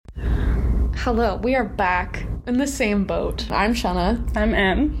Hello, we are back in the same boat. I'm Shanna. I'm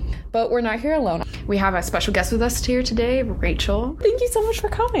Em. But we're not here alone. We have a special guest with us here today, Rachel. Thank you so much for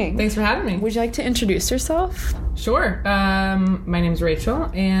coming. Thanks for having me. Would you like to introduce yourself? Sure. My name's Rachel,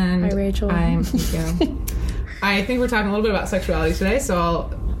 and Hi, Rachel. I think we're talking a little bit about sexuality today, so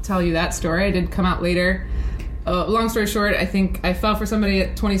I'll tell you that story. I did come out later. Long story short, I think I fell for somebody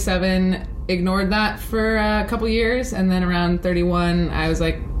at 27, ignored that for a couple years, and then around 31, I was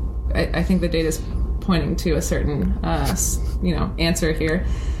like, I think the data's pointing to a certain, answer here.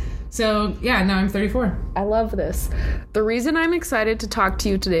 So, yeah, now I'm 34. I love this. The reason I'm excited to talk to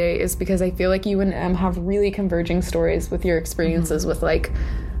you today is because I feel like you and Em have really converging stories with your experiences with, like,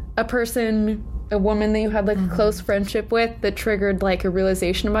 a person, a woman that you had, like, a close friendship with that triggered, like, a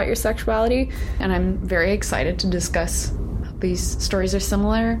realization about your sexuality. And I'm very excited to discuss how these stories are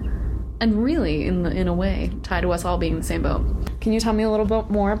similar and really, in a way, tied to us all being in the same boat. Can you tell me a little bit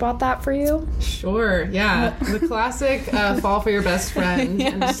more about that for you? Sure, yeah. The classic fall for your best friend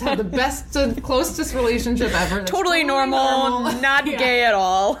and just have the best and closest relationship ever. Totally normal, not gay at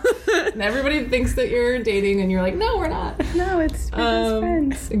all. And everybody thinks that you're dating and you're like, no, we're not. No, it's best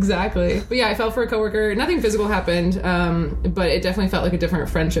friends. Exactly. But yeah, I fell for a coworker. Nothing physical happened, but it definitely felt like a different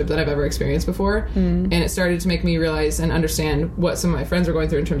friendship that I've ever experienced before. And it started to make me realize and understand what some of my friends were going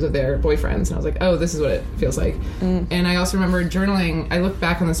through in terms of their boyfriends. And I was like, oh, this is what it feels like. And I also remember journaling. I looked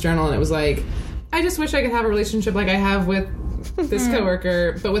back on this journal and it was like, I just wish I could have a relationship like I have with this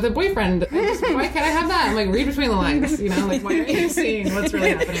coworker, but with a boyfriend. Why can't I have that? I'm like, read between the lines, like, why aren't you seeing what's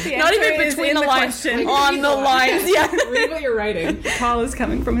really happening? Not even between the lines, like, on the lines. Yeah, read what you're writing. Call is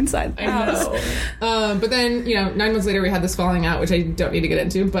coming from inside the house. But then, 9 months later, we had this falling out, which I don't need to get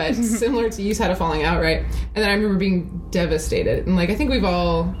into, but similar to you had a falling out, right? And then I remember being devastated, and like, I think we've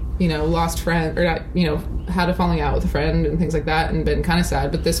all lost friend or not, had a falling out with a friend and things like that, and been kind of sad.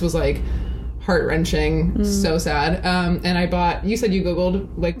 But this was like heart-wrenching, so sad. And I bought, you said you Googled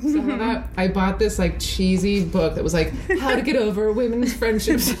like some of that. I bought this like cheesy book that was like how to get over women's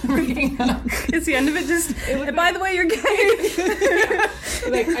friendships breaking up. Is the end of it just, by the way, you're gay?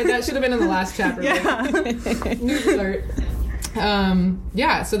 That should have been in the last chapter. Yeah. News alert.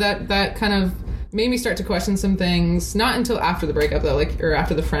 So that kind of made me start to question some things, not until after the breakup though, or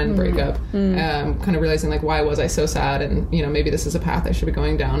after the friend breakup, kind of realizing like, why was I so sad? And, maybe this is a path I should be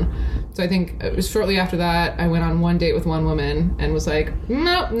going down. So I think it was shortly after that, I went on one date with one woman and was like,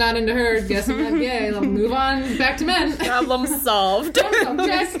 nope, not into her. Guess I'm not gay. I'll move on back to men. Problem solved.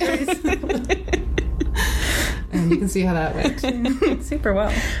 And you can see how that went. Super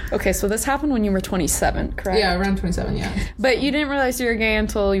well. Okay, so this happened when you were 27, correct? Yeah, around 27, yeah. But you didn't realize you were gay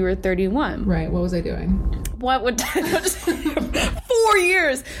until you were 31. Right, what was I doing? What would... 4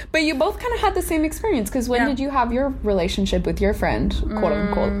 years! But you both kind of had the same experience, because when did you have your relationship with your friend,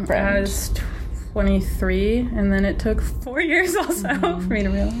 quote-unquote friend? I was 23, and then it took 4 years also for me to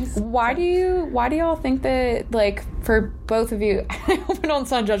realize. Why do y'all think that, like, for both of you, I hope I don't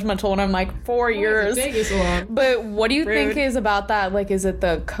sound judgmental when I'm like 4 years. So long. But what do you think is about that? Like, is it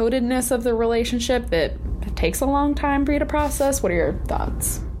the codedness of the relationship that it takes a long time for you to process? What are your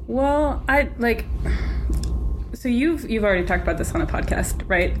thoughts? Well, so you've already talked about this on a podcast,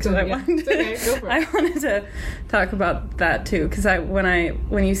 right? Because I wanted to talk about that too. Because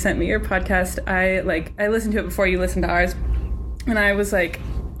when you sent me your podcast, I listened to it before you listened to ours, and I was like,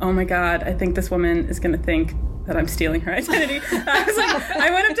 oh my god, I think this woman is going to think that I'm stealing her identity. I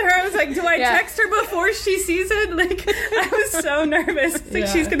went up to her, I was like, do I text her before she sees it? Like, I was so nervous.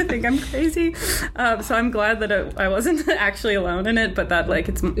 She's gonna think I'm crazy. So I'm glad that I wasn't actually alone in it, but that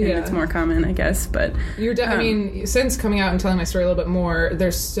it's more common, I guess. But you're since coming out and telling my story a little bit more,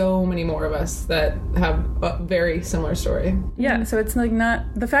 there's so many more of us that have a very similar story. Yeah, so it's like not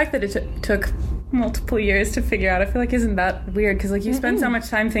the fact that it took multiple years to figure out, I feel like isn't that weird, because like you spend so much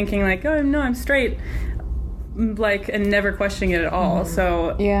time thinking like, oh no, I'm straight, like, and never questioning it at all.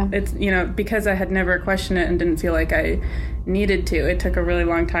 So it's because I had never questioned it and didn't feel like I needed to, it took a really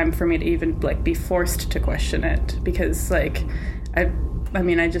long time for me to even like be forced to question it, because like I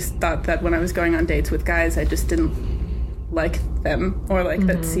just thought that when I was going on dates with guys, I just didn't like them, or like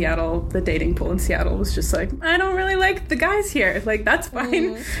that the dating pool in Seattle was just like, I don't really like the guys here, like that's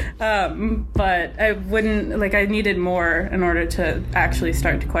fine. But I wouldn't, like, I needed more in order to actually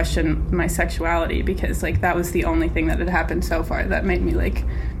start to question my sexuality, because like that was the only thing that had happened so far that made me like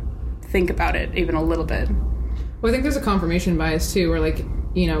think about it even a little bit. Well, I think there's a confirmation bias too, where like,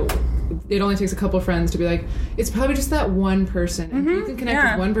 it only takes a couple of friends to be like, it's probably just that one person. And you can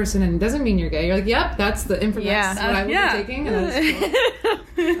connect with one person and it doesn't mean you're gay. You're like, yep, that's the information that I will be taking. And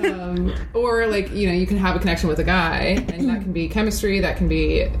that's cool. Or like, you can have a connection with a guy, and that can be chemistry, that can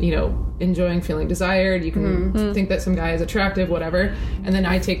be, enjoying feeling desired. You can think that some guy is attractive, whatever. And then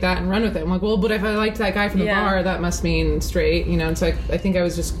I take that and run with it. I'm like, well, but if I liked that guy from the bar, that must mean straight, you know? And so I think I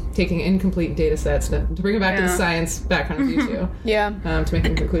was just taking incomplete data sets to bring it back to the science background of you two. To make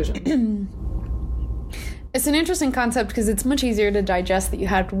a conclusion. It's an interesting concept because it's much easier to digest that you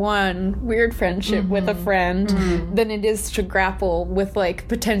had one weird friendship with a friend than it is to grapple with, like,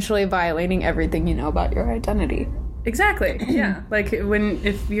 potentially violating everything you know about your identity. Exactly. Yeah. Like,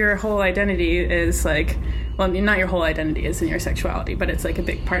 if your whole identity is, like, well, not your whole identity is in your sexuality, but it's, like, a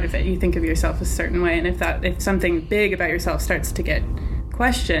big part of it. You think of yourself a certain way, and if something big about yourself starts to get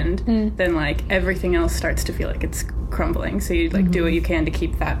questioned, then, like, everything else starts to feel like it's crumbling. So you, like, do what you can to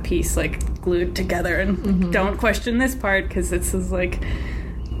keep that piece, like, glued together, and don't question this part because this is, like,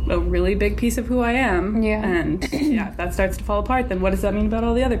 a really big piece of who I am. And if that starts to fall apart, then what does that mean about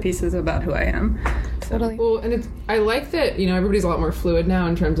all the other pieces about who I am? Totally. Well, and I like that, you know, everybody's a lot more fluid now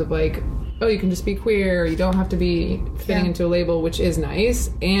in terms of, like, oh, you can just be queer, or you don't have to be fitting into a label, which is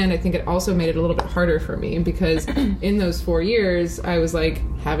nice. And I think it also made it a little bit harder for me because in those 4 years, I was, like,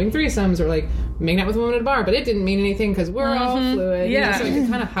 having threesomes or, like, making out with a woman at a bar, but it didn't mean anything because we're all fluid. You know, so I could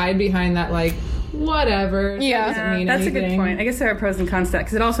kind of hide behind that, like, whatever. So it doesn't mean that's anything. a good point. I guess there are pros and cons to that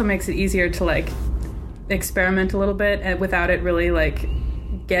because it also makes it easier to, like, experiment a little bit without it really, like,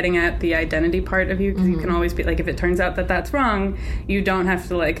 getting at the identity part of you, because you can always be like, if it turns out that that's wrong, you don't have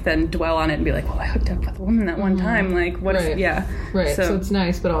to, like, then dwell on it and be like, well, I hooked up with a woman that one time, like, what if right, so it's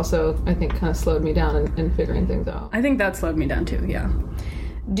nice, but also I think kind of slowed me down in figuring things out. I think that slowed me down too.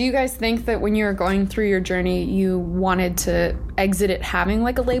 Do you guys think that when you were going through your journey, you wanted to exit it having,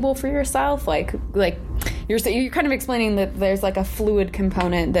 like, a label for yourself? Like you're kind of explaining that there's, like, a fluid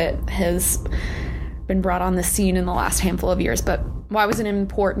component that has been brought on the scene in the last handful of years, but why was it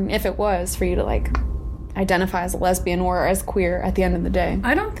important, if it was, for you to, like, identify as a lesbian or as queer at the end of the day?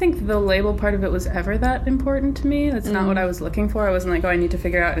 I don't think the label part of it was ever that important to me. That's not what I was looking for. I wasn't like, oh, I need to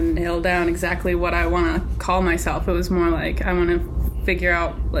figure out and nail down exactly what I want to call myself. It was more like, I want to figure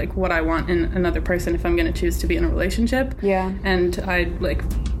out, like, what I want in another person if I'm going to choose to be in a relationship. And I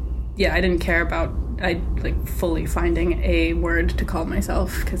didn't care about fully finding a word to call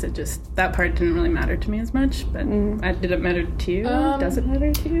myself, because it just, that part didn't really matter to me as much. But did it matter to you? Does it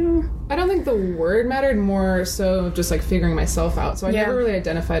matter to you? I don't think the word mattered, more so just, like, figuring myself out. So I never really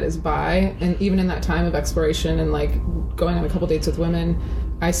identified as bi, and even in that time of exploration and, like, going on a couple dates with women,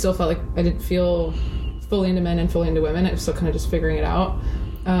 I still felt like I didn't feel fully into men and fully into women. I was still kind of just figuring it out.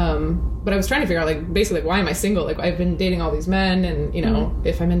 But I was trying to figure out, like, basically, like, why am I single? Like, I've been dating all these men, and, you know,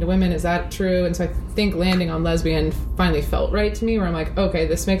 if I'm into women, is that true? And so I think landing on lesbian finally felt right to me, where I'm like, okay,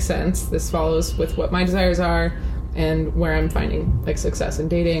 this makes sense. This follows with what my desires are and where I'm finding, like, success in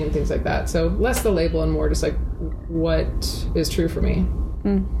dating and things like that. So less the label and more just, like, what is true for me.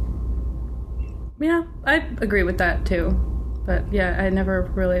 Yeah, I agree with that too. But yeah, I never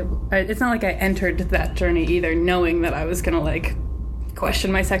really, it's not like I entered that journey either knowing that I was gonna, like,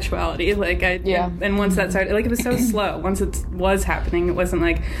 question my sexuality, like, and once that started, like, it was so slow. Once it was happening, it wasn't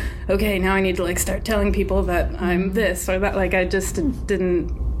like, okay, now I need to, like, start telling people that I'm this or that. Like, I just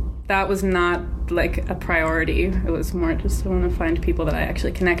didn't, that was not, like, a priority. It was more just, I want to find people that I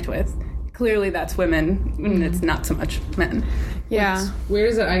actually connect with. Clearly that's women, and it's not so much men. What's weird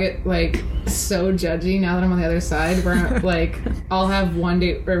is that I get, like, so judgy now that I'm on the other side, where, like, I'll have one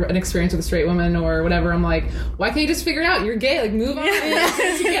date or an experience with a straight woman or whatever. I'm like, why can't you just figure it out? You're gay. Like, move on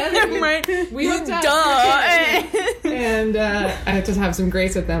together. We hooked up. And I just have some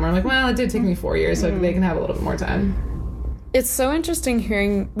grace with them. I'm like, well, it did take me 4 years, so they can have a little bit more time. It's so interesting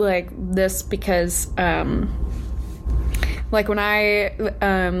hearing, like, this because like, when I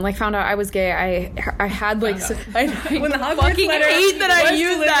like, found out I was gay, I had, like, I when the Hogwarts fucking letter hate that I was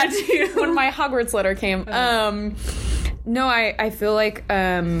used delivered that when my Hogwarts letter came. No, I feel like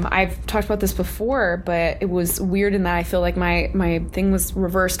I've talked about this before, but it was weird in that I feel like my thing was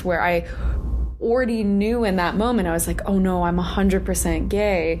reversed, where I already knew in that moment. I was like, oh no, I'm 100%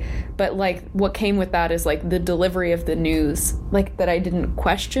 gay. But, like, what came with that is, like, the delivery of the news, like, that I didn't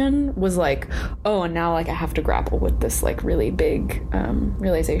question was like, oh, and now, like, I have to grapple with this, like, really big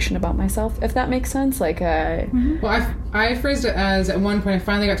realization about myself, if that makes sense. Like, well, I phrased it as, at one point I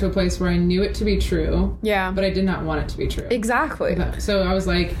finally got to a place where I knew it to be true, but I did not want it to be true. Exactly. So I was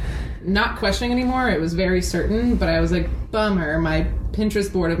like, not questioning anymore. It was very certain, but I was like, bummer, my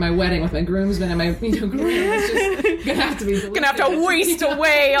Pinterest board of my wedding with my groomsmen and my groom is just gonna have to be deleted. Gonna have to waste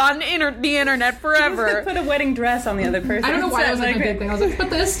away on the internet forever. Put a wedding dress on the other person. I don't know why that was like a big thing. I was like, but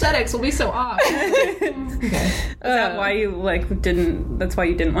the aesthetics will be so off. Okay. Is that why you didn't? That's why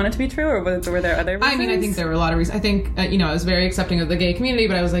you didn't want it to be true, or were there other reasons? I mean, I think there were a lot of reasons. I think I was very accepting of the gay community,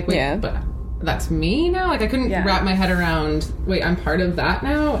 but I was like, wait, but that's me now? Like, I couldn't wrap my head around, wait, I'm part of that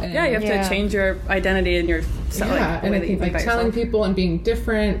now? And you have to change your identity and your... and I think, like, telling people and being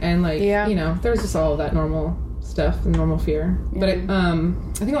different and, like, there was just all of that normal stuff and normal fear. Yeah. But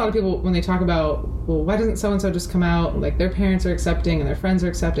I think a lot of people, when they talk about, well, why doesn't so-and-so just come out? Like, their parents are accepting and their friends are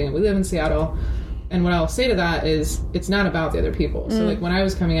accepting and we live in Seattle. And what I'll say to that is, it's not about the other people. So, like, when I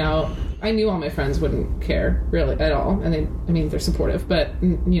was coming out, I knew all my friends wouldn't care, really, at all. And they're supportive. But,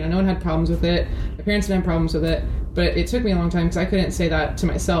 no one had problems with it. My parents didn't have problems with it. But it took me a long time because I couldn't say that to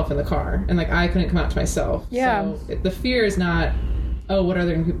myself in the car. And, like, I couldn't come out to myself. Yeah. So the fear is not, oh, what are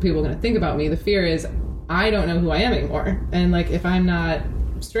other people going to think about me? The fear is, I don't know who I am anymore. And, like, if I'm not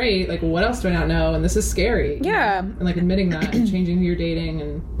straight, like, what else do I not know? And this is scary. Yeah. And, like, admitting that and changing who you're dating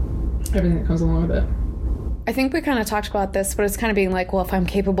and everything that comes along with it. I think we kind of talked about this, but it's kind of being like, well, if I'm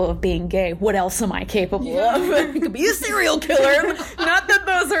capable of being gay, what else am I capable of? I could be a serial killer. Not that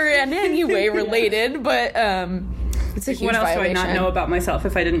those are in any way related, but it's a huge What else violation. do I not know about myself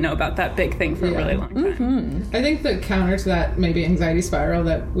if I didn't know about that big thing for a really long time? I think the counter to that maybe anxiety spiral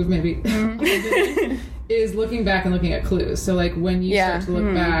that we've maybe is looking back and looking at clues. So, like, when you start to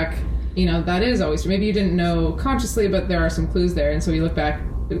look back, that is always, maybe you didn't know consciously, but there are some clues there. And so you look back,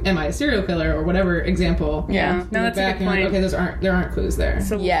 am I a serial killer or whatever example? Yeah. No, that's a good point. Like, okay, there aren't clues there.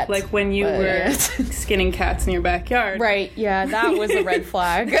 So, like, when you were skinning cats in your backyard. Right, yeah, that was a red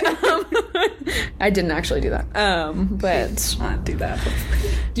flag. I didn't actually do that. But... Not do that.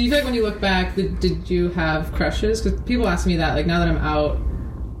 Do you feel like when you look back, did you have crushes? Because people ask me that, like, now that I'm out,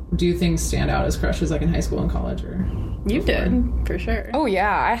 do things stand out as crushes, like, in high school and college? Or you did, for sure. Oh,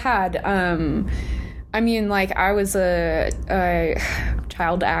 yeah, I had... I mean, like, I was a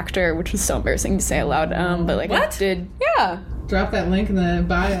child actor, which was so embarrassing to say out loud. But, like, what? I did... Yeah. Drop that link in the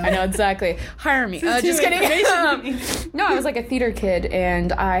bio. I know, exactly. Hire me. Just kidding. No, I was, like, a theater kid,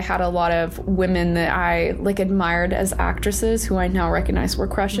 and I had a lot of women that I, like, admired as actresses who I now recognize were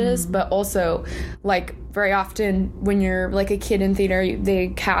crushes, but also, like, very often when you're, like, a kid in theater, they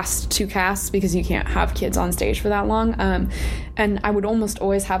cast two casts because you can't have kids on stage for that long. And I would almost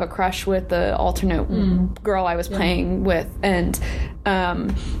always have a crush with the alternate girl I was playing with, and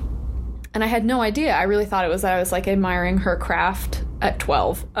I had no idea. I really thought it was that I was, like, admiring her craft at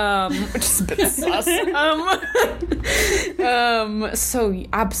 12, which is a bit sus. So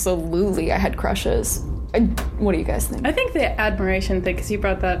absolutely I had crushes. What do you guys think? I think the admiration thing, because you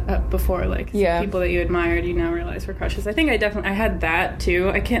brought that up before, like, people that you admired, you now realize were crushes. I think I had that too.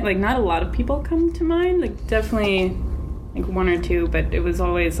 I can't, like, not a lot of people come to mind, like, definitely, like, one or two, but it was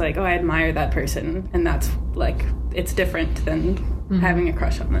always like, oh, I admire that person, and that's, like, it's different than having a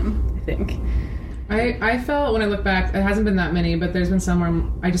crush on them, I think. I felt, when I look back, it hasn't been that many, but there's been some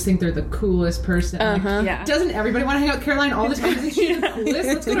where I just think they're the coolest person. Like, doesn't everybody want to hang out with Caroline all the time? Isn't she the coolest?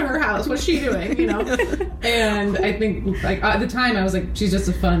 Let's go to her house. What's she doing? And I think, like, at the time, I was like, she's just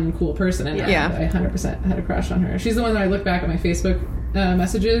a fun, cool person. And I 100% had a crush on her. She's the one that I look back at my Facebook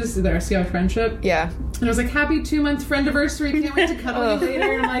messages that are See Our Friendship. Yeah. And I was like, happy 2-month friendiversary. Can't wait to cuddle you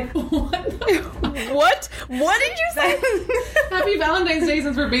later. And I'm like, what? What did you say? Happy Valentine's Day,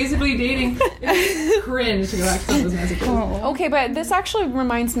 since we're basically dating. It's cringe to go back to those messages. Okay, but this actually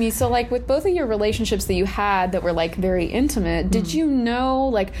reminds me, so, like, with both of your relationships that you had that were, like, very intimate, did you know,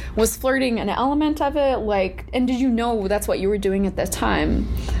 like, was flirting an element of it? Like, and did you know that's what you were doing at that time?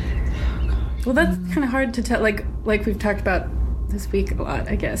 Well, that's kind of hard to tell. Like we've talked about this week a lot,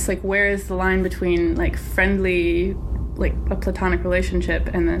 I guess. Like, where is the line between, like, friendly, like, a platonic relationship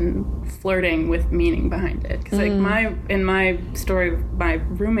and then flirting with meaning behind it? Because, like, in my story, my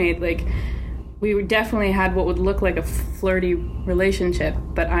roommate, like, we definitely had what would look like a flirty relationship,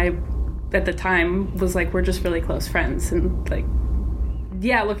 but I, at the time, was like, we're just really close friends. And, like,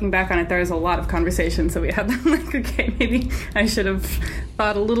 looking back on it, there was a lot of conversations that we had. Like, okay, maybe I should have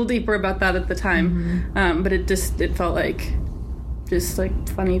thought a little deeper about that at the time. But it felt like just, like,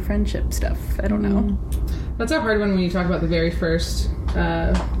 funny friendship stuff. I don't know. That's a hard one when you talk about the very first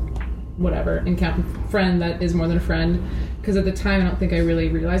encounter friend that is more than a friend, because at the time I don't think I really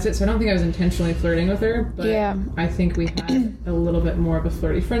realized it, so I don't think I was intentionally flirting with her, but I think we had a little bit more of a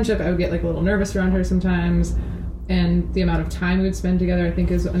flirty friendship. I would get, like, a little nervous around her sometimes, and the amount of time we would spend together, I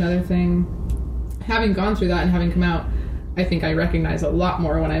think, is another thing. Having gone through that and having come out, I think I recognize a lot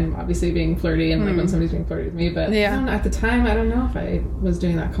more when I'm obviously being flirty and like when somebody's being flirty with me. But at the time, I don't know if I was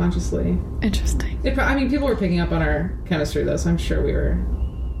doing that consciously. Interesting. I mean, people were picking up on our chemistry though, so I'm sure we were.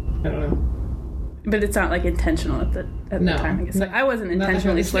 I don't know. But it's not like intentional at the time. I guess I wasn't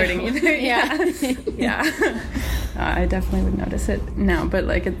intentionally flirting either. Yeah. I definitely would notice it now. But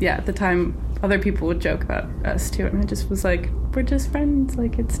like, at the time, other people would joke about us too, and I just was like, we're just friends.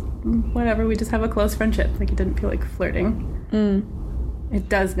 Like, it's whatever. We just have a close friendship. Like, it didn't feel like flirting. It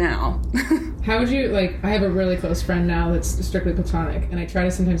does now. How would you, like, I have a really close friend now that's strictly platonic, and I try to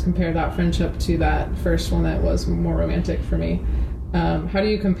sometimes compare that friendship to that first one that was more romantic for me. How do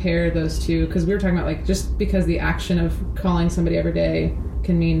you compare those two? Because we were talking about, like, just because the action of calling somebody every day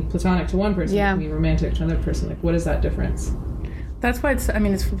can mean platonic to one person, it can mean romantic to another person. Like, what is that difference? That's why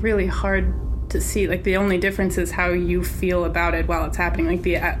it's really hard to see. Like, the only difference is how you feel about it while it's happening. Like,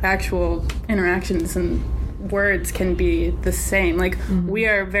 the actual interactions and words can be the same. Like, we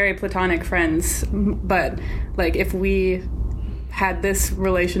are very platonic friends, but, like, if we had this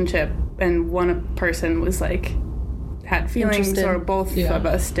relationship and one person was, like, had feelings or both of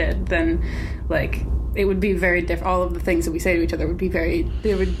us did, then, like, it would be very different. All of the things that we say to each other would be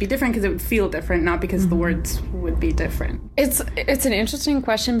different because it would feel different, not because the words would be different. It's an interesting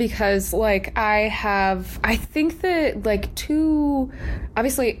question because, like, I think that, like,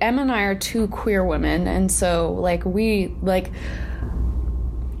 obviously Em and I are two queer women, and so, like, we, like,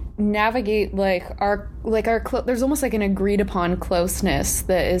 navigate there's almost like an agreed upon closeness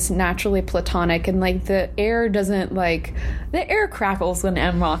that is naturally platonic, and like the air crackles when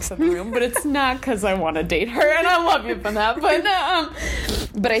Em walks in the room, but it's not because I want to date her, and I love you for that,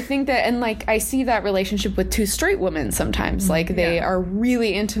 but I think that, and like I see that relationship with two straight women sometimes, like they are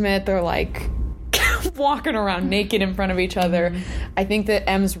really intimate, they're like walking around naked in front of each other. I think that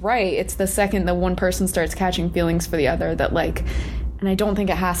Em's right. It's the second that one person starts catching feelings for the other that, like, and I don't think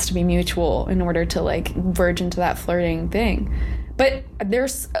it has to be mutual in order to, like, verge into that flirting thing. But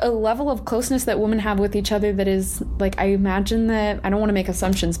there's a level of closeness that women have with each other that is, like, I imagine that, I don't want to make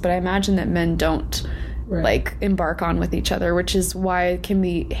assumptions, but I imagine that men don't, like, embark on with each other, which is why it can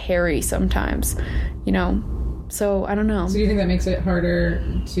be hairy sometimes, you know? So, I don't know. So do you think that makes it harder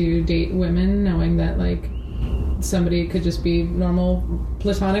to date women, knowing that, like, somebody could just be normal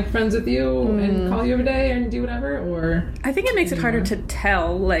platonic friends with you and call you every day and do whatever? Or I think it makes it harder to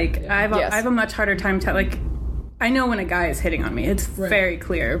tell. Like, I have a much harder time like, I know when a guy is hitting on me. It's very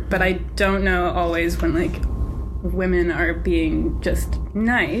clear, but I don't know always when, like, women are being just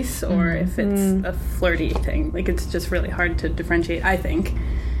nice or if it's a flirty thing. Like, it's just really hard to differentiate, I think,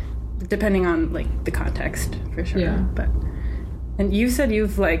 depending on, like, the context, for sure. Yeah. And you said you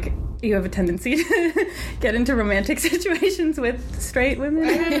have a tendency to get into romantic situations with straight women.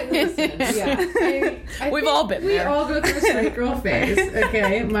 We've all been there. We all go through a straight girl phase.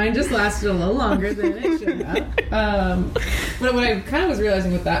 Okay, mine just lasted a little longer than it should have. But what I kind of was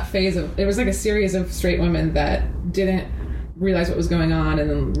realizing with that phase it was like a series of straight women that didn't realize what was going on, and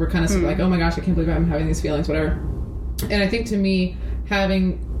then were kind of like, oh my gosh, I can't believe I'm having these feelings, whatever. And I think to me,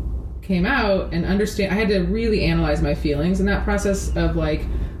 having came out and understand, I had to really analyze my feelings in that process of, like,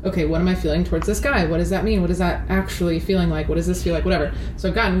 okay, what am I feeling towards this guy? What does that mean? What is that actually feeling like? What does this feel like? Whatever. So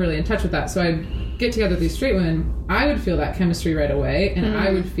I've gotten really in touch with that. So I'd get together with these straight women. I would feel that chemistry right away. And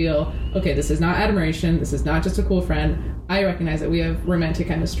I would feel, okay, this is not admiration. This is not just a cool friend. I recognize that we have romantic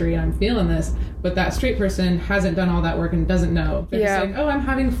chemistry and I'm feeling this. But that straight person hasn't done all that work and doesn't know. They're just like, oh, I'm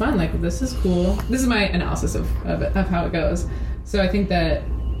having fun. Like, this is cool. This is my analysis of how it goes. So I think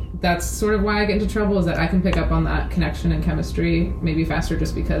that's sort of why I get into trouble, is that I can pick up on that connection and chemistry maybe faster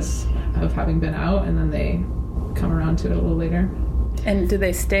just because of having been out, and then they come around to it a little later. And do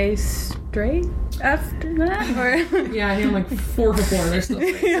they stay straight after that? Or yeah, I think I'm like 4 for 4. They're still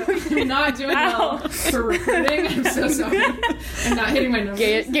straight. So I'm not doing well for recruiting. I'm so sorry. I'm not hitting my numbers.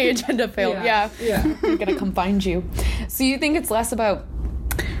 Gay agenda failed. Yeah. I'm gonna come find you. So you think it's less about,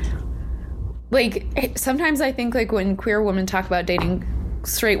 like, sometimes I think, like, when queer women talk about dating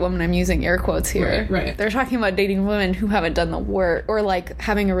straight women, I'm using air quotes here, right. They're talking about dating women who haven't done the work, or, like,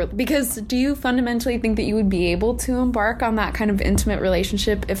 having because do you fundamentally think that you would be able to embark on that kind of intimate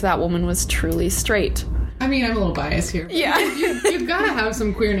relationship if that woman was truly straight? I mean, I'm a little biased here. Yeah. You've got to have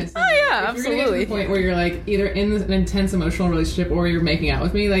some queerness. Oh, yeah, if absolutely. You're going to get to the point where you're, like, either in an intense emotional relationship or you're making out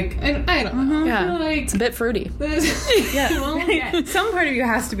with me. Like, I don't know. Yeah. Like, it's a bit fruity. Yeah. Some part of you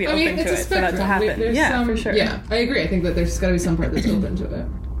has to be open to it for that to happen. For sure. Yeah, I agree. I think that there's got to be some part that's open to it.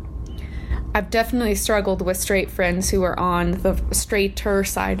 I've definitely struggled with straight friends who are on the straighter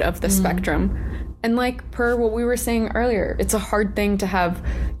side of the spectrum. And, like, per what we were saying earlier, it's a hard thing to have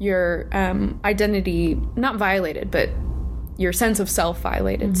your identity not violated, but your sense of self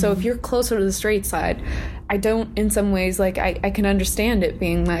violated. So if you're closer to the straight side, I don't, in some ways, like, I can understand it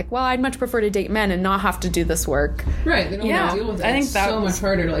being like, well, I'd much prefer to date men and not have to do this work. Right. They don't want to deal with it. I think that's so much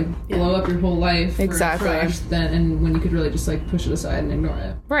harder to, like, blow up your whole life for a crush and when you could really just, like, push it aside and ignore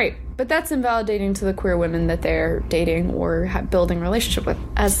it. Right. But that's invalidating to the queer women that they're dating or building a relationship with.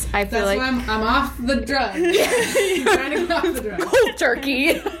 As I feel that's like... why I'm off the drugs. I'm trying to go off the drugs. Cold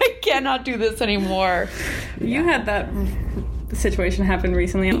turkey. I cannot do this anymore. You had that situation happen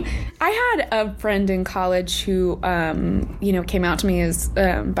recently. I had a friend in college who, came out to me as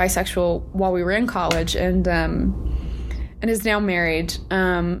bisexual while we were in college, and is now married.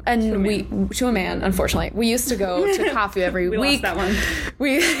 To a man, unfortunately. We used to go to coffee every week. We lost that one.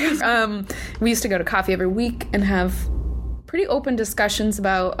 We used to go to coffee every week and have pretty open discussions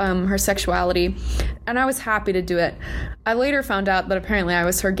about her sexuality, and I was happy to do it. I later found out that apparently I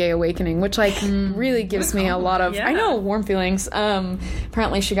was her gay awakening, which really gives me a lot of warm feelings.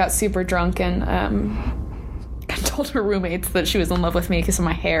 Apparently she got super drunk and told her roommates that she was in love with me because of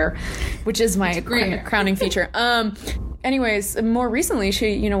my hair, which is my crowning feature. Anyways, more recently,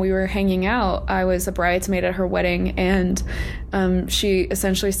 we were hanging out. I was a bridesmaid at her wedding, and she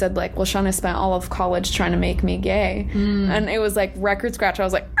essentially said, like, well, Shauna spent all of college trying to make me gay. And it was like record scratch. I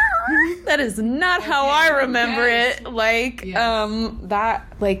was like, that is not how I remember it. Like,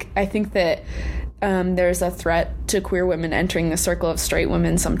 I think that there's a threat to queer women entering the circle of straight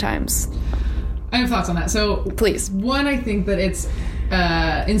women sometimes. I have thoughts on that. So, please. One, I think that it's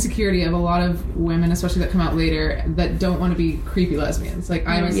insecurity of a lot of women, especially that come out later, that don't want to be creepy lesbians. Like,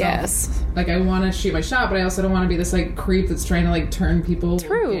 I myself, like, I want to shoot my shot, but I also don't want to be this, like, creep that's trying to, like, turn people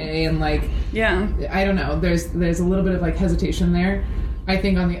gay and, like, I don't know. There's a little bit of, like, hesitation there. I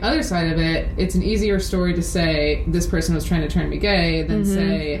think on the other side of it, it's an easier story to say this person was trying to turn me gay than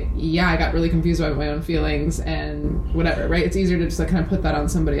say, I got really confused by my own feelings and whatever, right? It's easier to just, like, kind of put that on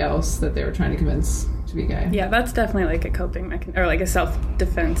somebody else that they were trying to convince to be gay. Yeah, that's definitely, like, a coping mechanism, or, like, a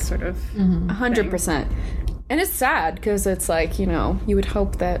self-defense sort of 100%. And it's sad because it's like, you would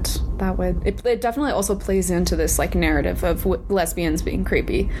hope that would... It definitely also plays into this, like, narrative of lesbians being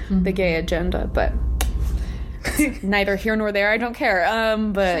creepy, the gay agenda, but... neither here nor there. I don't care.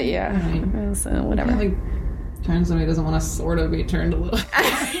 But yeah, so whatever. Like, turn somebody doesn't want to sort of be turned a little.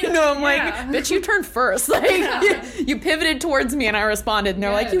 I'm like, bitch, you turned first. Like, you pivoted towards me, and I responded, and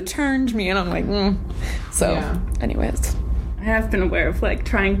they're like, you turned me, and I'm like, So, anyways. I have been aware of, like,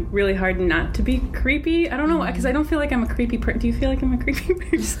 trying really hard not to be creepy. I don't know, because I don't feel like I'm a creepy person. Do you feel like I'm a creepy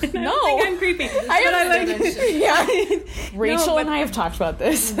person? No. I don't think I'm creepy. Rachel and I have talked about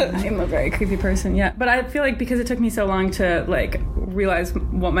this. I'm a very creepy person, But I feel like because it took me so long to, like, realize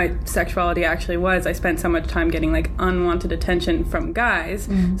what my sexuality actually was, I spent so much time getting, like, unwanted attention from guys.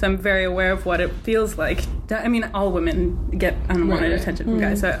 So I'm very aware of what it feels like. I mean, all women get unwanted attention from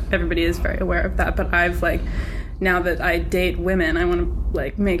guys, so everybody is very aware of that. But I've, like... Now that I date women, I want to,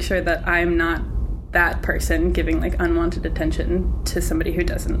 like, make sure that I'm not that person giving, like, unwanted attention to somebody who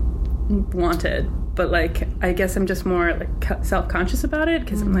doesn't want it. But, like, I guess I'm just more, like, self-conscious about it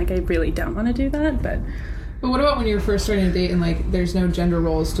because I'm like, I really don't want to do that. But what about when you're first starting to date and, like, there's no gender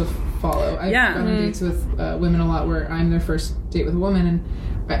roles to follow? I've gone on dates with women a lot where I'm their first date with a woman,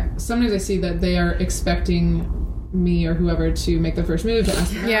 and sometimes I see that they are expecting me or whoever to make the first move to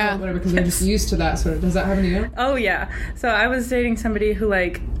ask them out, whatever, because they're just used to that sort of. Does that happen to you? Oh yeah. So I was dating somebody who,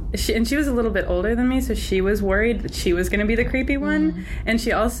 like, she was a little bit older than me, so she was worried that she was going to be the creepy one, and she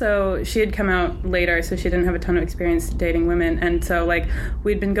had come out later, so she didn't have a ton of experience dating women, and so, like,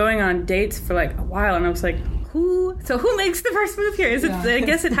 we'd been going on dates for, like, a while, and I was like, who makes the first move here? I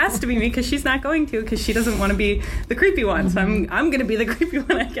guess it has to be me because she's not going to, because she doesn't want to be the creepy one. So I'm going to be the creepy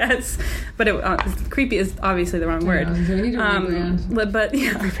one, I guess. But creepy is obviously the wrong word. So we need to rebrand. But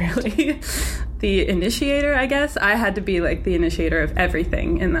really, the initiator, I guess. I had to be, like, the initiator of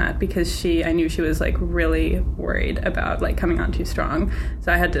everything in that because I knew she was, like, really worried about, like, coming on too strong.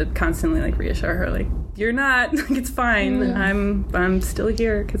 So I had to constantly, like, reassure her, like, you're not, like, it's fine. I'm still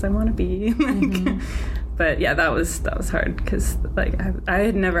here because I want to be. But yeah, that was hard because, like, I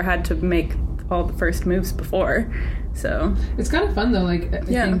had never had to make all the first moves before, so it's kind of fun though. Like, I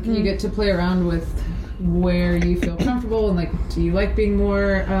think you get to play around with where you feel comfortable and, like, do you like being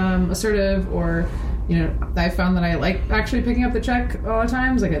more assertive, or I found that I like actually picking up the check a lot of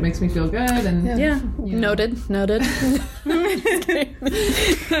times. Like, it makes me feel good, and Noted.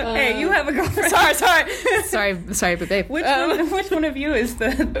 Hey, you have a girlfriend. Sorry, but babe. Which one of you is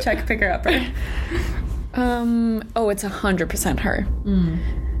the check picker upper? It's 100% her.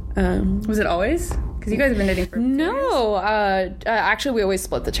 Was it always? Because you guys have been dating for 4 years. Actually, we always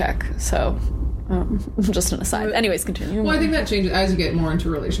split the check. So, Just an aside. Anyways, continue. Well, I think that changes as you get more into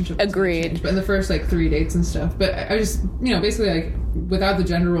relationships. Agreed. But in the first, like, 3 dates and stuff. But I just, basically, like, without the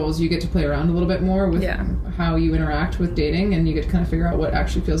gender roles, you get to play around a little bit more with how you interact with dating, and you get to kind of figure out what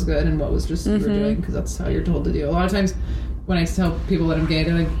actually feels good and what was just you were doing, because that's how you're told to do. A lot of times when I tell people that I'm gay,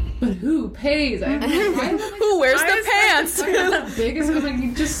 they're like, but who pays? Who wears the pants? Biggest, I'm like,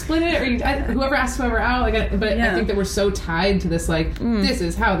 you just split it, or whoever asks whoever out. Like, I think that we're so tied to this, like, this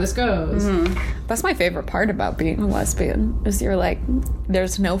is how this goes. That's my favorite part about being a lesbian, is you're like,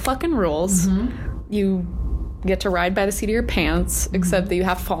 there's no fucking rules. You get to ride by the seat of your pants, except that you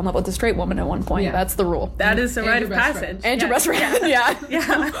have to fall in love with a straight woman at one point. Yeah. That's the rule. That is the rite of passage. And your best friend. Yeah.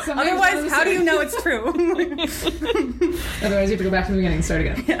 Otherwise, how do you know it's true? Otherwise, you have to go back to the beginning and start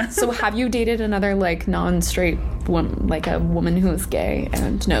again. Yeah. So have you dated another, like, non-straight woman, like a woman who is gay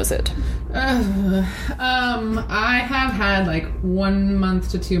and knows it? I have had, like, 1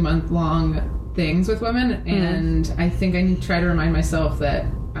 month to 2 month long things with women, and I think I need to try to remind myself that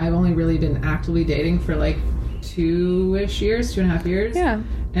I've only really been actively dating for, like, 2-ish years, 2.5 years. Yeah.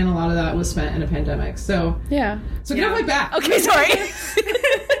 And a lot of that was spent in a pandemic. So get off my back. Okay, sorry.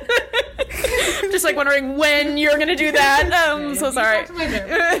 Just, like, wondering when you're gonna do that. So sorry.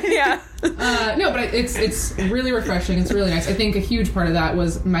 Yeah. No, but it's really refreshing. It's really nice. I think a huge part of that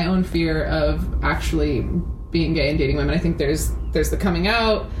was my own fear of actually being gay and dating women. I think there's the coming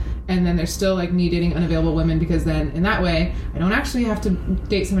out, and then there's still, like, me dating unavailable women, because then in that way I don't actually have to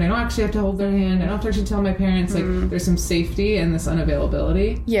date somebody. I don't actually have to hold their hand. I don't have to actually tell my parents. Like, there's some safety in this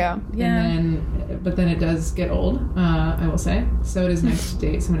unavailability. Yeah. But then it does get old, I will say. So it is nice to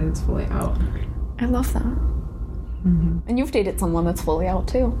date somebody that's fully out. I love that. And you've dated someone that's fully out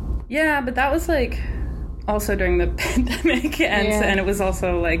too. Yeah, but that was, like, also during the pandemic, and it was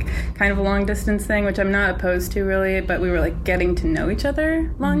also, like, kind of a long distance thing, which I'm not opposed to, really, but we were, like, getting to know each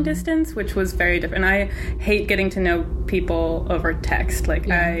other long distance, which was very different. I hate getting to know people over text. Like,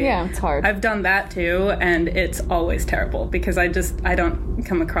 it's hard. I've done that too, and it's always terrible, because I don't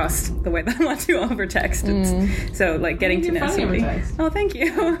come across the way that I want to over text. So, like, getting to know somebody. Oh, thank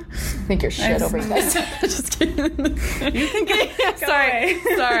you. I think you're shit over text. Just kidding. You can get sorry,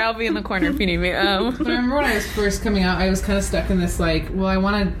 I'll be in the corner if you need me. But I remember when I was first coming out, I was kind of stuck in this, like, well, I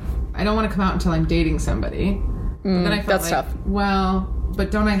don't want to come out until I'm dating somebody. But then I felt that's like, tough. Well, but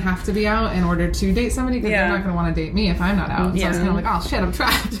don't I have to be out in order to date somebody? Because they're not going to want to date me if I'm not out. So I was kind of like, oh shit, I'm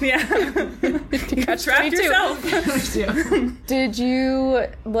trapped. You got trapped yourself. Did you,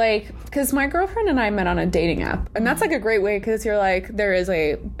 like, because my girlfriend and I met on a dating app, and that's, like, a great way, because you're like, there is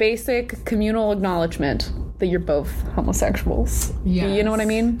a basic communal acknowledgement that you're both homosexuals. Yes. You know what I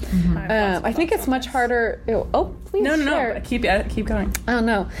mean? I think it's much harder. Please share. No. Keep going. Oh,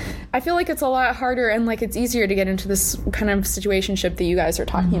 no. I feel like it's a lot harder, and, like, it's easier to get into this kind of situationship that you guys are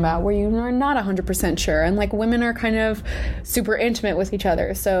talking about, where you are not 100% sure, and, like, women are kind of super intimate with each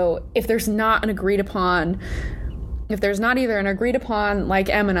other. So if there's not either an agreed upon, like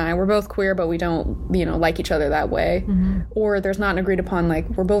Em and I, we're both queer, but we don't, like each other that way, or there's not an agreed upon, like,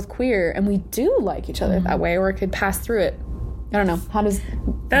 we're both queer and we do like each other that way, or it could pass through it. I don't know. How does...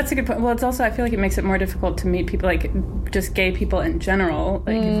 That's a good point. Well, it's also, I feel like it makes it more difficult to meet people, like, just gay people in general.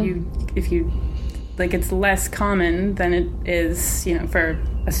 Like, if you, like, it's less common than it is,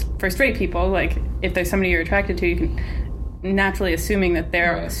 for straight people. Like, if there's somebody you're attracted to, you can... naturally assuming that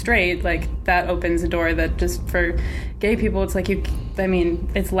they're straight, like, that opens a door that just for gay people, it's like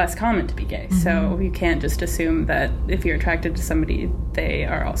it's less common to be gay. So you can't just assume that if you're attracted to somebody, they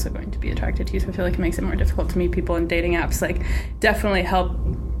are also going to be attracted to you. So I feel like it makes it more difficult to meet people, in dating apps, like, definitely help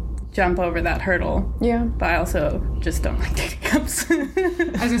jump over that hurdle. Yeah. But I also just don't like dating apps.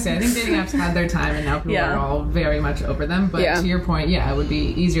 I was gonna say, I think dating apps had their time, and now people are all very much over them. But to your point, it would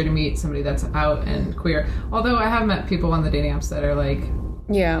be easier to meet somebody that's out and queer. Although I have met people on the dating apps that are, like,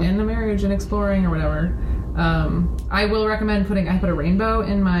 in a marriage and exploring or whatever. I will recommend I put a rainbow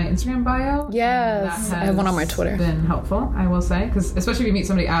in my Instagram bio. Yes, I have one on my Twitter. Been helpful, I will say, because especially if you meet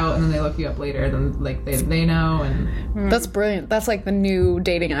somebody out and then they look you up later, then, like, they know, and that's brilliant. That's, like, the new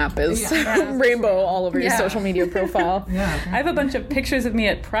dating app is rainbow all over your social media profile. I have a bunch of pictures of me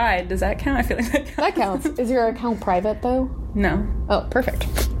at Pride. Does that count? I feel like that counts. That counts. Is your account private though? No. Oh,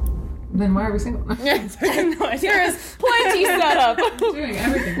 perfect. Then why are we single? There is plenty set up. Doing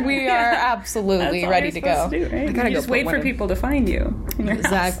everything. We are absolutely ready to go. Do, right? I gotta just wait for people to find you.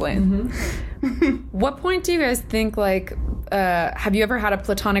 Exactly. What point do you guys think, like, have you ever had a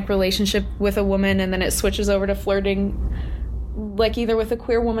platonic relationship with a woman and then it switches over to flirting, like, either with a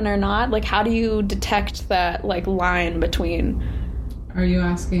queer woman or not? Like, how do you detect that, like, line between Are you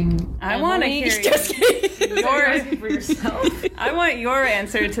asking? I want to hear Just kidding. Asking for yourself? I want your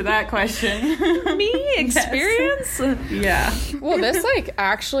answer to that question. Me? Experience? Yeah. Well, this, like,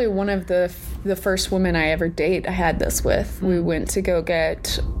 actually one of the first women I ever date I had this with. We went to go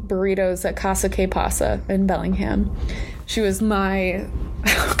get burritos at Casa Que Pasa in Bellingham. She was my...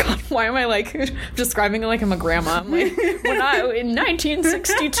 Oh, God, why am I, like, describing it like I'm a grandma? I'm like, in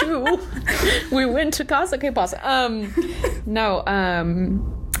 1962, we went to Casa Que Pasa.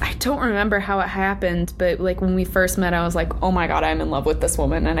 I don't remember how it happened, but, like, when we first met, I was like, oh my God, I'm in love with this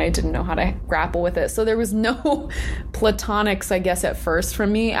woman, and I didn't know how to grapple with it. So there was no platonics, I guess, at first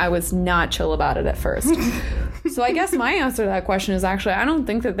from me. I was not chill about it at first. So I guess my answer to that question is actually, I don't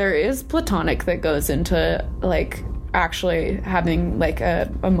think that there is platonic that goes into, like, actually having, like, a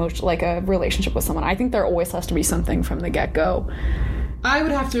relationship with someone. I think there always has to be something from the get-go. I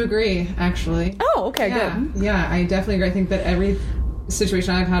would have to agree, actually. Oh, okay, good. Yeah, I definitely agree. I think that every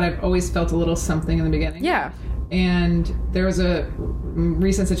situation I've had, I've always felt a little something in the beginning. Yeah. And there was a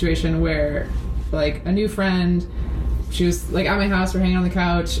recent situation where, like, a new friend, she was, like, at my house, we're hanging on the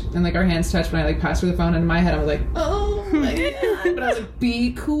couch, and, like, our hands touched when I, like, passed her the phone, and in my head I was like, oh my God. But I was like,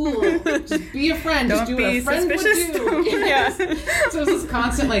 be cool. Just be a friend. Don't just do be what a friend suspicious. would do. Yes. So it was this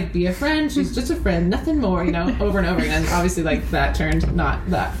constant, like, be a friend. She's just a friend. Nothing more, you know, over and over again. And obviously, like, that turned not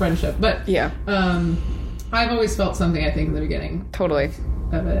that friendship. But, Yeah. I've always felt something, I think, in the beginning Totally.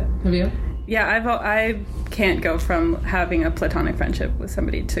 of it. Have you? Yeah, I can't go from having a platonic friendship with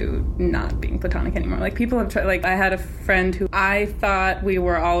somebody to not being platonic anymore. Like, people have tried, like, I had a friend who I thought we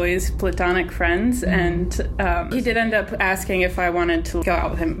were always platonic friends, and he did end up asking if I wanted to go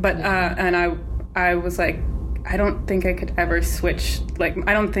out with him, but and I was like, I don't think I could ever switch. Like,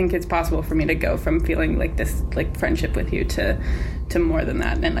 I don't think it's possible for me to go from feeling like this, like, friendship with you to more than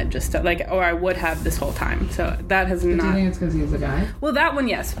that. And I just, like, or I would have this whole time. So that has not. Do you think it's because he's a guy? Well, that one,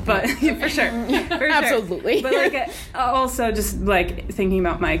 yes, but for sure. Absolutely. But, like, also just, like, thinking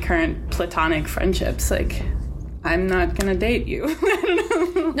about my current platonic friendships, like, I'm not gonna date you. I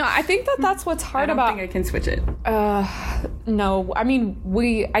don't know. No, I think that that's what's hard I about. don't think I can switch it. No, I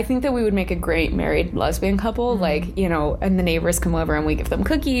mean, I think that we would make a great married lesbian couple, like, you know, and the neighbors come over and we give them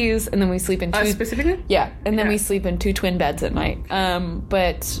cookies, and then we sleep in two... Specifically? Yeah, and then we sleep in 2 twin beds at night.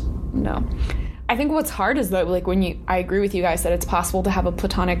 But, no. I think what's hard is that, like, I agree with you guys that it's possible to have a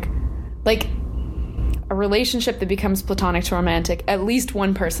platonic, like, a relationship that becomes platonic to romantic, at least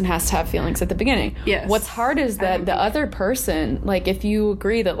one person has to have feelings at the beginning. Yes. What's hard is that the other person, like, if you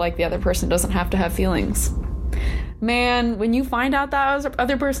agree that, like, the other person doesn't have to have feelings, man, when you find out that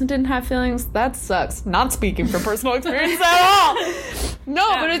other person didn't have feelings, that sucks. Not speaking from personal experience at all. No,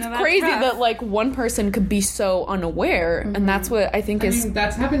 but it's crazy that, like, one person could be so unaware, and that's what I think is... I mean,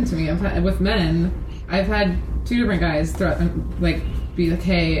 that's happened to me. With men, I've had 2 different guys throughout, like, be like,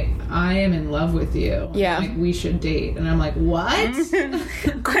 hey, I am in love with you. Yeah. Like, we should date. And I'm like, what? I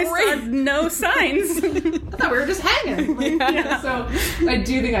saw no signs. I thought we were just hanging. Like, So I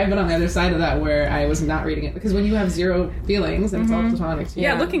do think I've been on the other side of that where I was not reading it. Because when you have zero feelings and it's all platonic to you.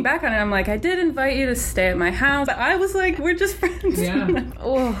 Yeah, looking back on it, I'm like, I did invite you to stay at my house, but I was like, we're just friends. Yeah.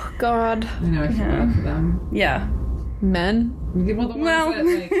 Oh, God. I know, I feel bad for them. Yeah. Men? Well, the ones that,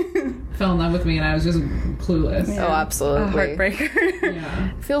 like, fell in love with me and I was just clueless. Oh, absolutely. A heartbreaker. Yeah.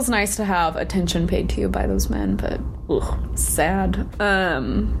 It feels nice to have attention paid to you by those men, but sad.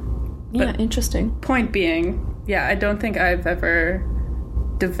 Yeah, interesting. Point being, yeah, I don't think I've ever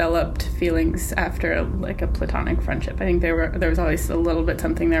developed feelings after, like, a platonic friendship. I think there was always a little bit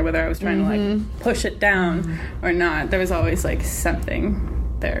something there, whether I was trying to, like, push it down or not. There was always, like,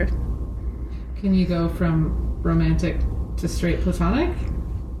 something there. Can you go from romantic to straight platonic?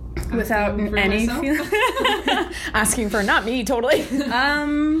 Without any feeling? Asking for not me, totally.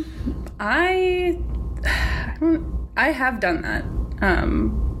 I have done that.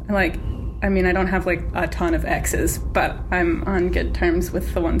 Like, I mean, I don't have, like, a ton of exes, but I'm on good terms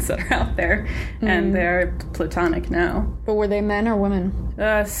with the ones that are out there, and they're platonic now. But were they men or women?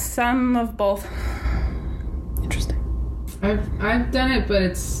 Some of both. Interesting. I've done it, but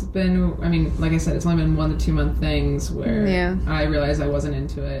it's been, I mean, like I said, it's only been 1 to 2 month things where I realized I wasn't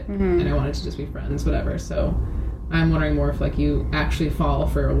into it and I wanted to just be friends, whatever. So I'm wondering more if, like, you actually fall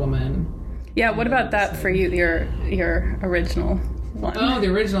for a woman. Yeah, what about that for you, your original one? Oh, the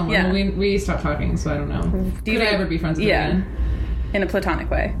original one. Yeah. Well, we stopped talking, so I don't know. Could I ever be friends with again? In a platonic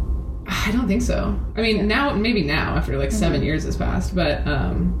way. I don't think so. I mean, maybe now, after, like, 7 years has passed, but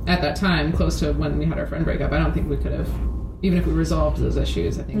at that time, close to when we had our friend breakup, I don't think we could have, even if we resolved those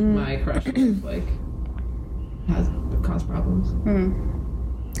issues, I think my crush would have, like, has caused problems.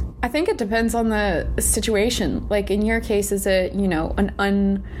 I think it depends on the situation. Like, in your case, is it,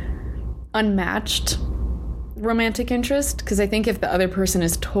 an unmatched romantic interest? Because I think if the other person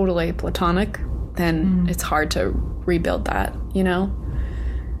is totally platonic, then it's hard to rebuild that,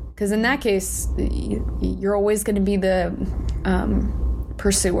 Because in that case, you're always going to be the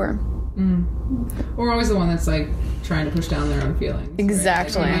pursuer. Or always the one that's, like, trying to push down their own feelings.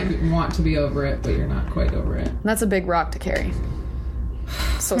 Exactly. Right? Like, you might want to be over it, but you're not quite over it. And that's a big rock to carry.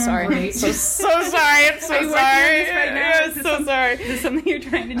 So sorry. Right. So sorry. I'm so sorry. Right now? I'm so sorry. Is this something you're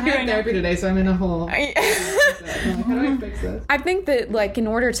trying to do I had right now? therapy today, so I'm in a hole. I'm like, how do I fix this? I think that, like, in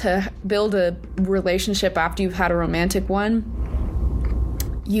order to build a relationship after you've had a romantic one,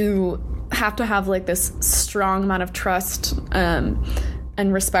 you have to have, like, this strong amount of trust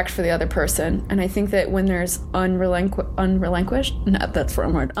and respect for the other person. And I think that when there's unrelinquished, no, that's the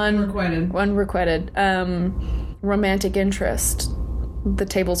wrong word. Unrequited romantic interest, the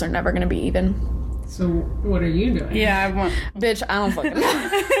tables are never going to be even. So what are you doing? Yeah, Bitch, I don't fucking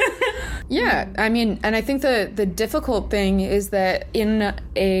know. Yeah, I mean, and I think the difficult thing is that in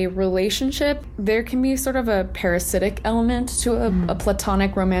a relationship, there can be sort of a parasitic element to a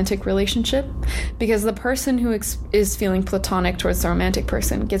platonic romantic relationship, because the person who is feeling platonic towards the romantic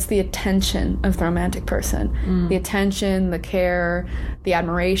person gets the attention of the romantic person. The attention, the care, the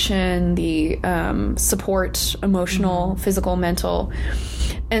admiration, the support, emotional, physical, mental.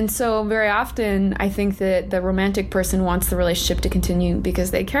 And so very often, I think that the romantic person wants the relationship to continue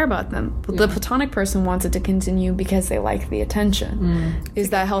because they care about them. The platonic person wants it to continue because they like the attention. Is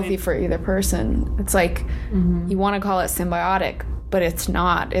that healthy for either person? It's like, you want to call it symbiotic, but it's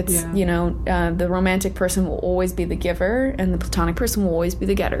not. It's, the romantic person will always be the giver and the platonic person will always be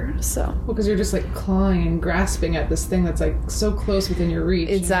the getter. So. Well, because you're just, like, clawing and grasping at this thing that's, like, so close within your reach.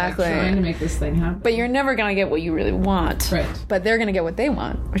 Exactly. And, like, trying to make this thing happen. But you're never going to get what you really want. Right. But they're going to get what they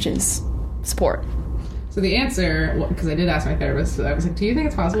want, which is support. So the answer, because I did ask my therapist, so I was like, do you think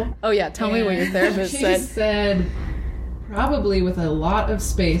it's possible? Oh, yeah. Tell me what your therapist said. She said, probably with a lot of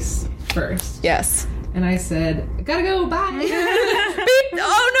space first. Yes. And I said, gotta go, bye. Beep.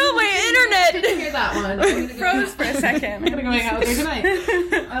 Oh, no, my internet. Didn't hear that one. Froze for a second. I'm gonna go hang out with her tonight.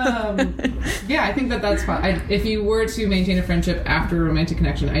 Yeah, I think that's fine. If you were to maintain a friendship after a romantic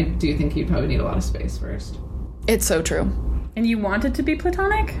connection, I do think you'd probably need a lot of space first. It's so true. And you want it to be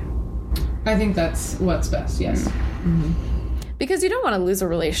platonic? I think that's what's best, yes. Because you don't want to lose a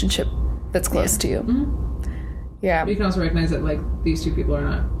relationship that's close to you. Yeah. But you can also recognize that, like, these two people are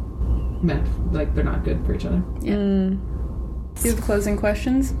not meant, like, they're not good for each other. Yeah. Do you have closing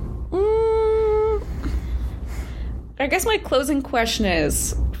questions? I guess my closing question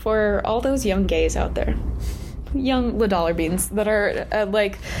is, for all those young gays out there, young dollar beans that are,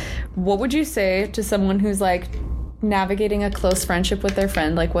 like, what would you say to someone who's, like, navigating a close friendship with their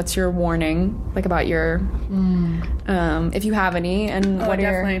friend? Like, what's your warning, like, about your if you have any, and what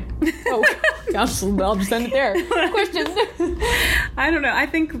are definitely. I'll just end it there. Questions. I don't know. I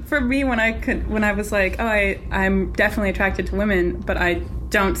think for me, when I was like, I'm definitely attracted to women, but I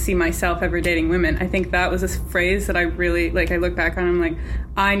don't see myself ever dating women, I think that was a phrase that I really, like, I look back on and I'm like,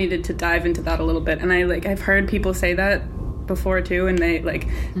 I needed to dive into that a little bit. And I've heard people say that before too, and they, like,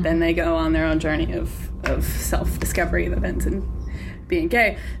 then they go on their own journey of self-discovery that ends in being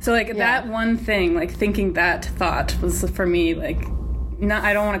gay. So, like, that one thing, like, thinking that thought was, for me, like,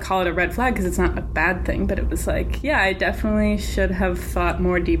 I don't want to call it a red flag because it's not a bad thing, but it was like, yeah, I definitely should have thought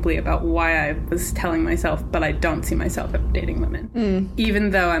more deeply about why I was telling myself, but I don't see myself ever dating women,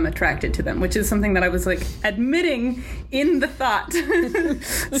 even though I'm attracted to them, which is something that I was, like, admitting in the thought.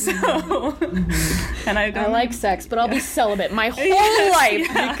 So, and I like sex, but I'll be celibate my whole life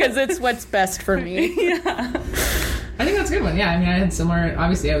because it's what's best for me. Yeah. I think that's a good one. Yeah, I mean, I had similar,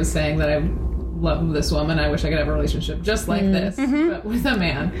 obviously I was saying that I love this woman, I wish I could have a relationship just like this, but with a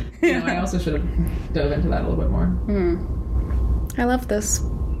man. I also should have dove into that a little bit more. I love this.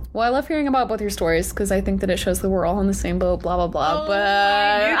 Well, I love hearing about both your stories because I think that it shows that we're all in the same boat, blah, blah, blah.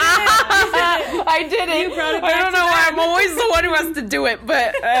 But I did it. You brought it I back don't know why I'm always the one who has to do it,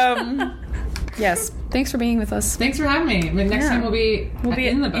 but yes. Thanks for being with us. Thanks for having me. I mean, next time we'll be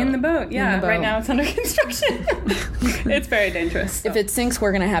in the boat. In the boat, yeah. In the boat. Right now it's under construction. It's very dangerous. So. If it sinks,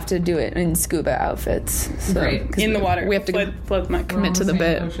 we're going to have to do it in scuba outfits. So, Great. In the water. We have to float my commit to the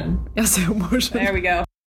bit. Ocean. Yes, emotion. There we go.